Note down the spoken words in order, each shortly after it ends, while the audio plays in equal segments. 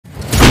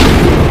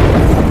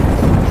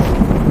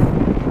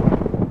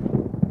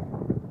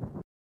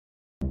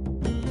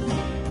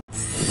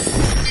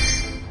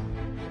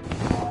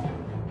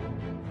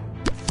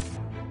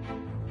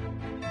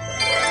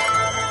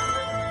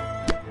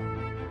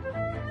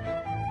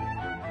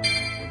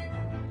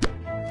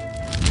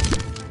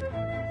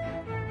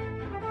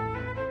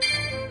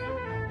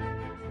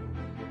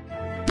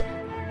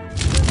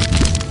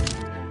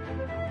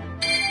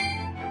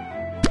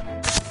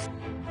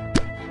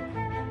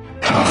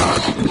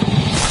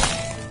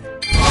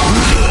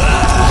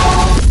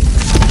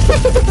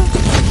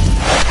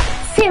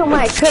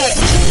my curse!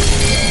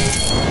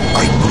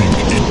 I bring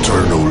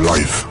eternal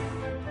life.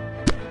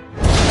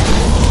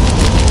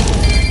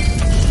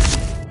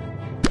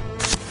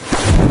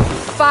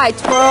 Fight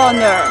for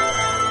honor!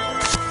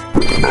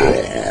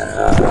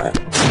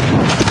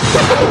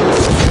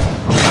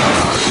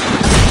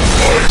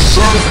 I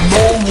serve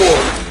no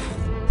one.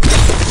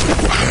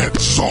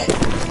 Hands off.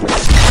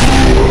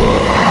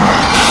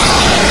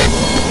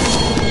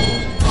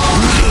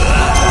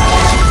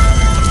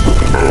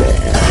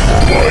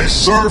 I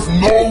serve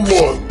no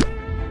one.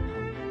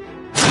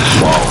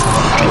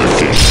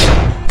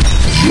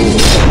 Your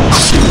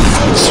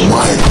soul is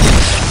mine.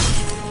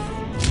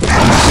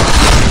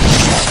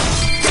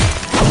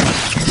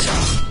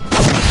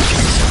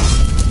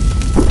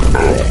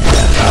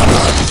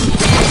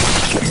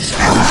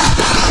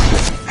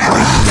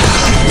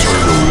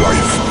 Eternal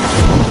life.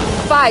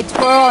 Fight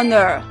for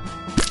honor!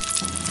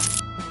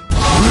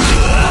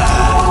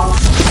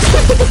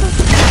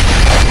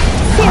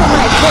 Feel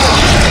my curse!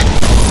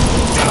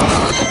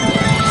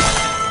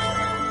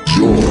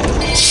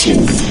 Your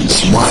soul is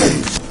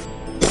mine.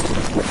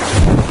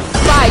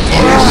 Fight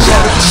for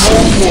honor!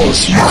 No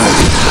one's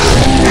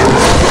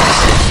mine.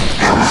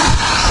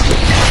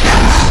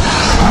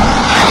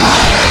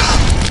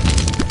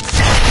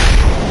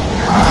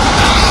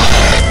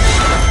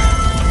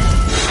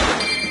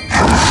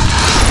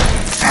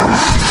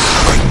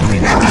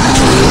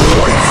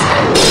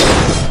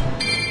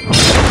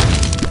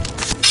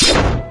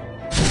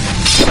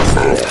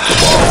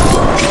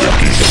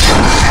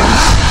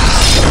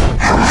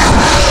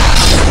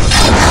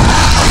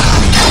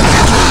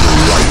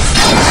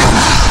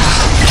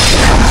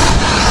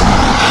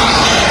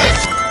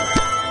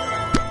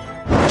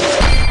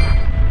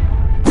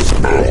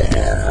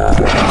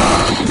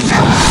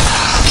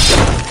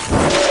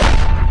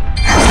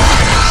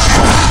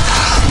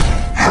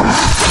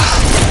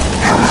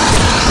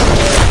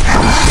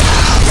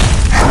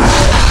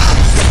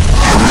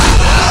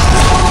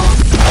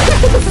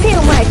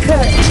 Feel my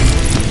curse!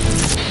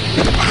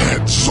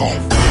 Hands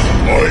off.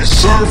 I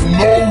serve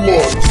no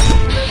one.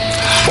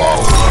 Bow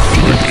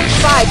to the king.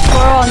 Fight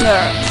for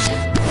honor!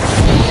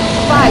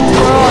 Fight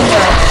for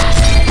honor!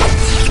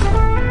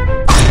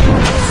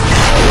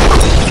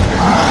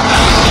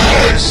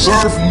 I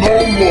serve no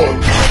one.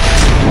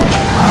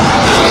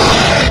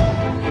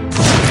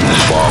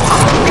 Bow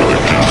to the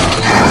king.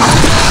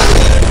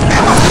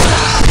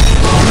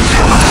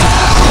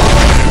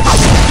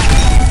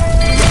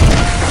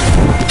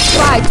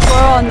 Fight for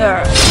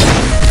honor!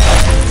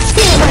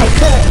 Feel my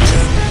curse!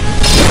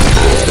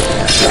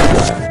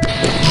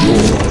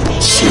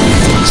 Your soul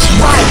is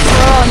Fight mine.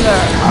 for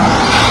honor!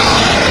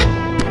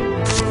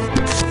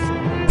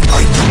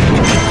 I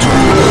bring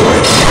eternal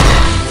life.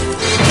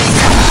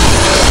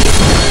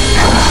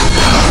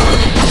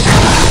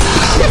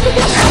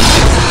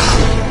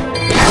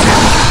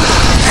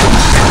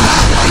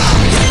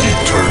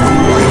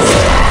 Eternal life.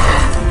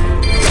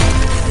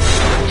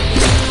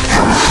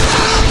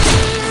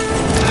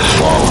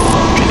 Bow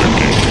to the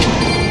king.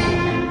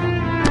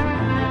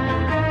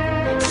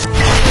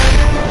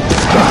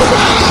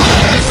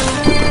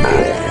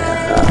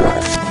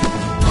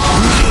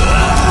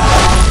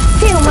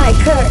 Feel my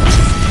curse!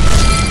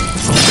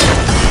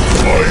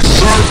 I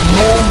serve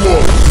no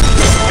one.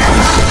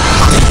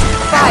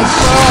 Fight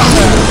for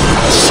honor!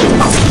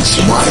 Soul is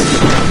mine.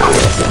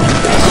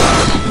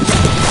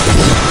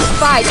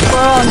 Fight for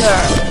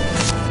honor!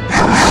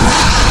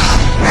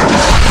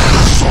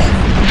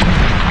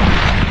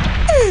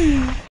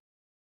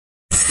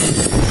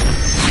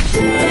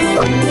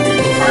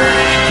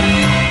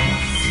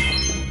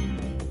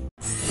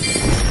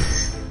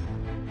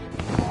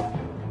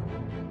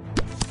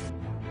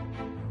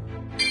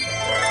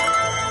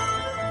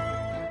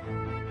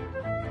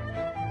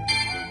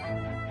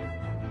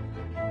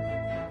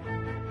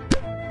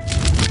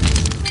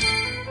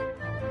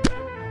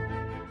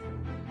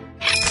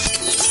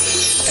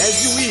 As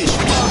you wish,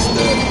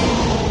 master.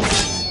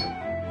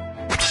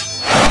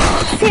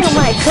 Feel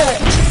my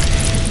curse!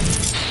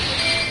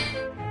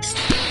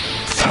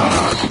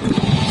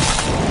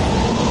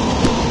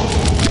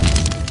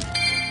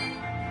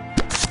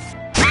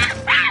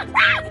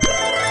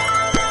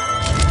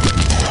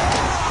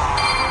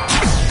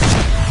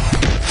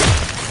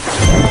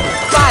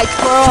 Fight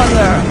for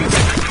honor!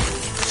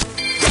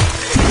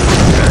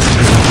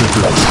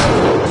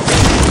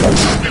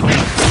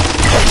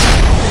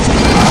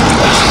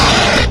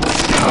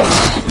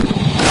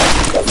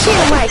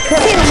 Feel my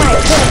curse! Feel my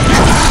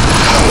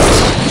curse!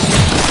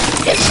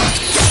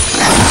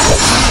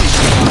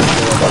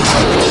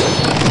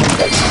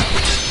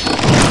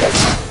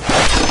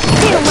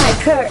 Feel my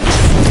curse!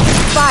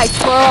 Fight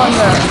for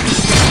honor!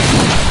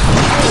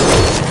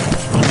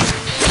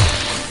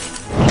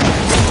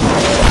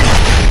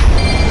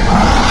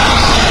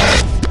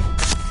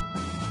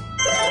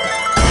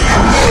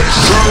 I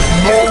serve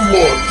no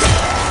one.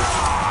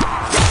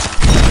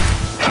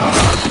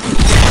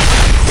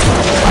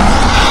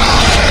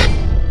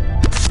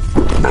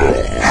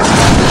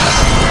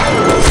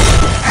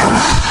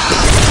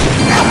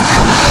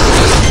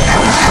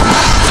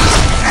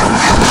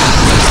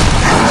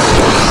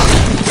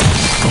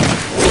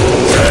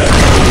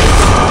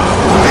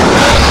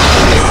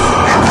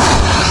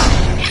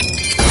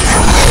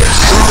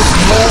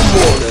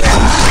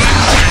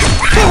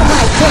 Feel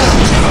my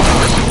courage!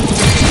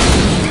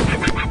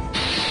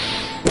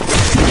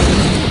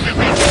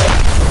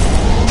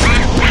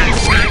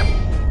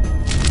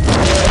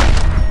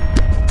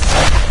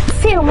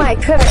 Feel my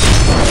courage!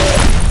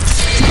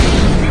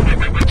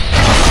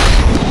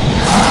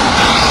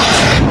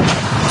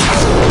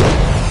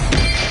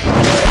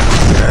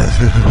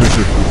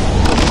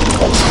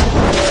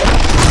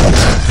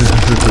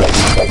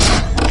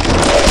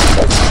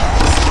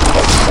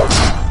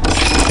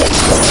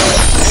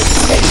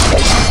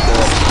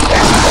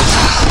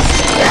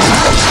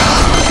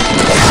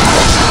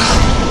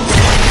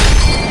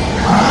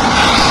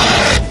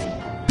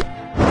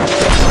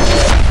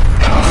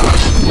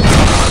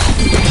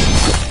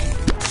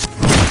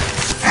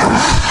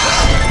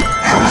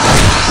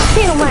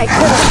 Feel my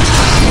courage!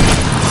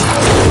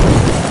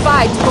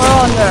 Fight for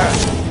honor!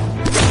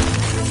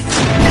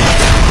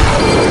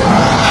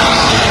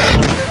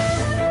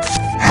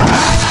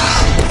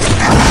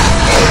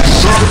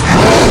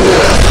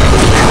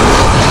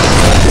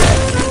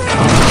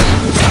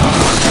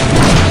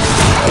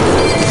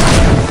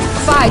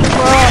 Fight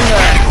for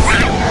honor!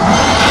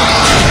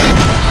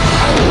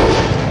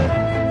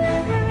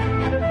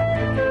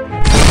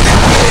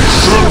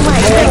 Feel my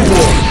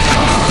courage!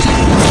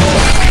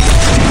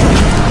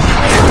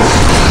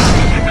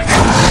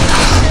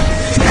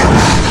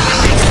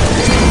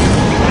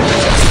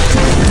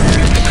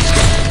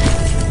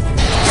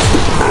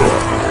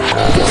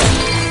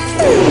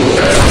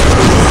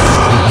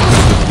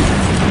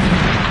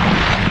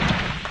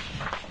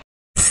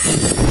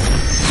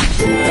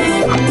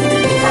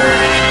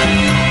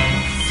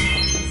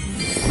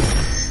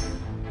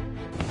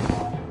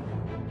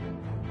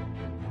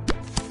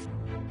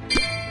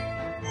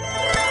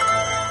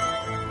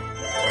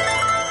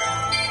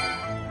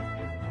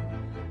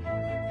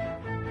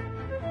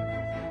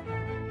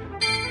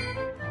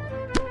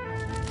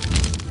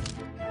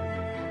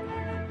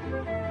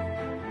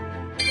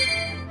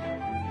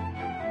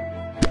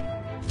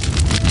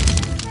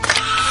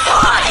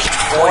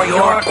 For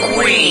your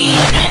queen!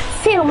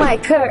 Feel my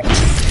courage!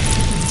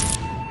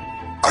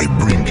 I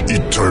bring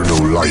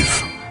eternal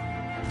life.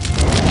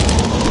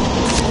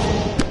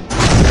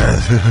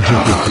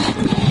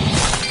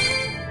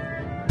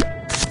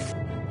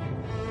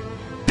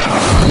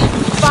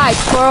 Fight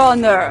for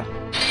honor!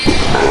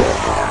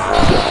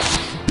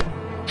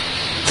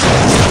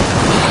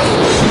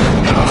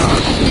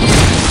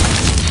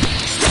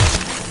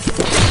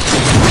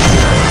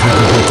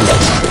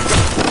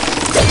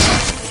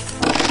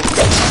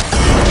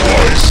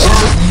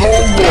 No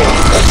more.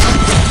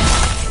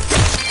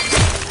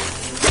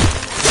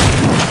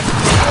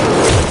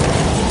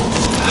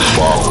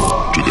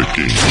 Bow to the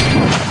king.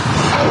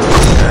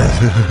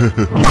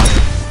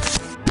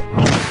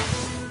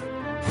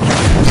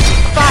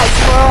 Fight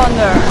for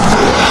honor!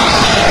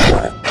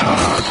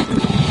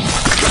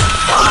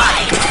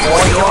 Fight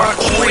for your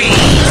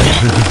queen!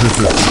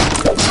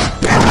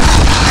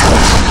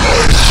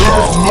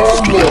 Serve no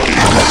more.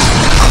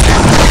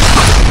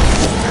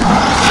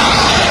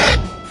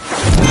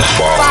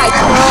 Fight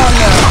for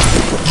honor!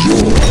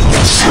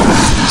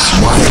 Is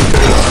mine.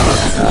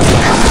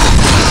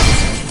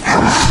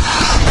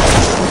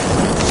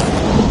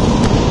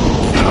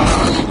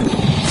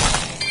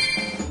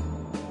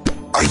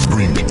 I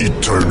bring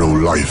eternal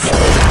life. I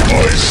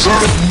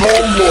serve no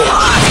more.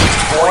 Fight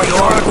for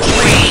your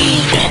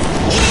queen!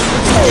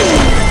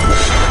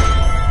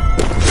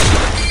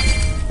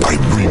 I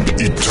bring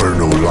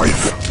eternal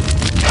life.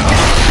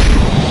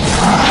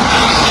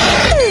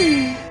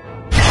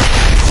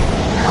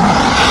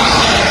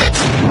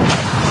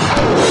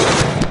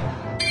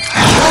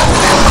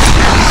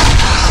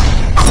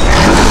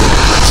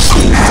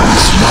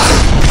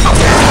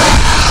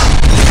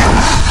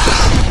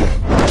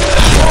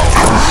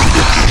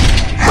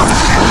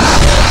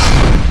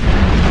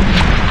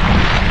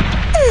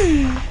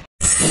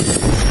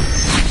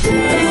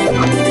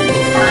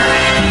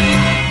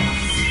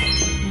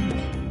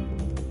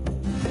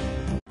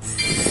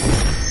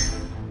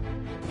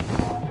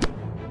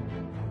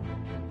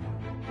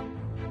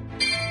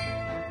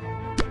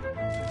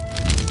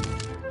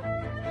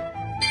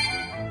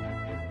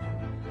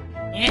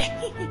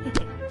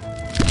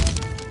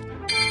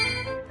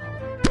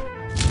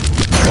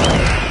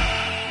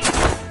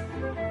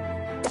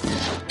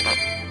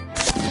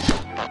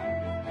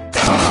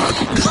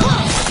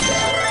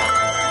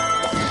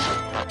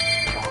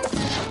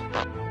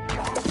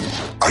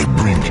 I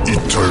bring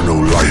eternal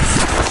life.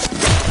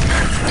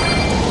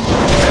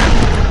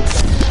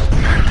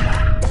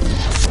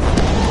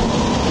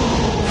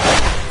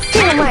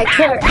 Feel my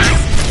courage!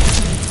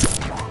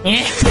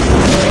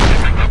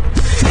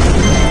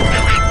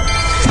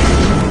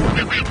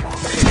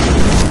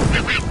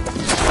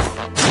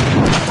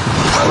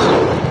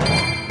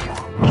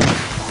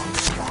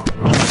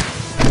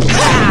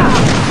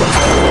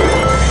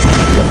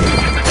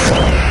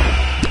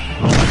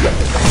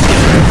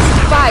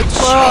 Fight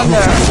for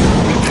honor!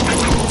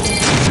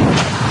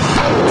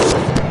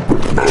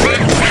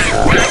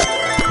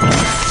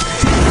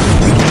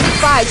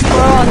 Fight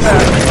for honor!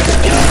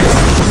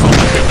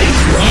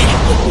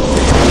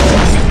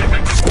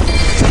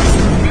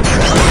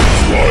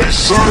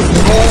 serve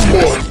no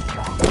one.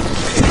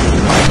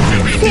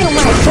 Feel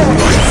my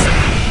pulse.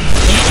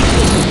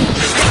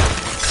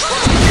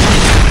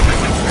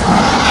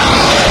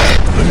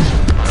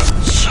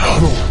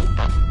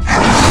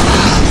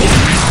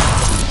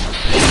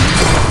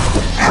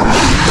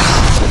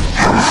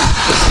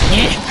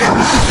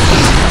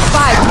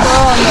 Fight for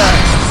honor.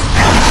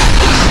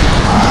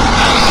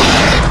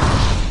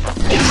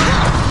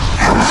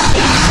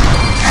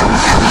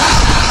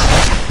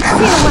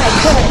 Feel my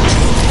courage.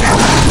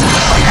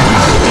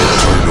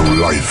 Eternal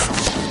life.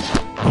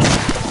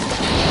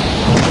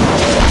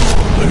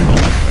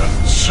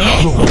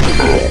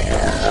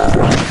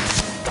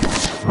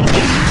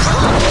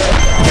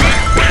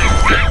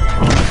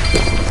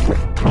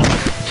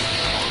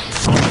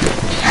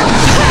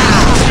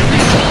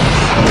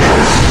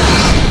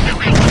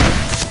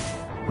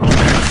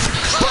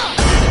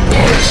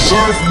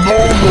 Serve no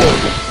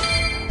one.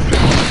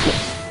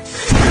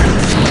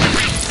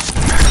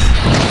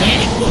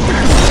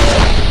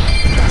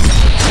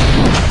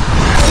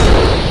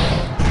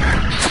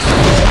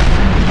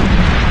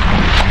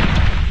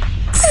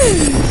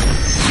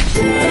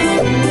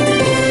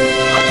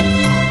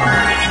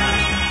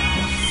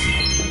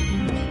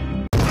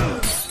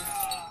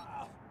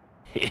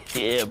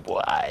 Yeah,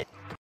 boy.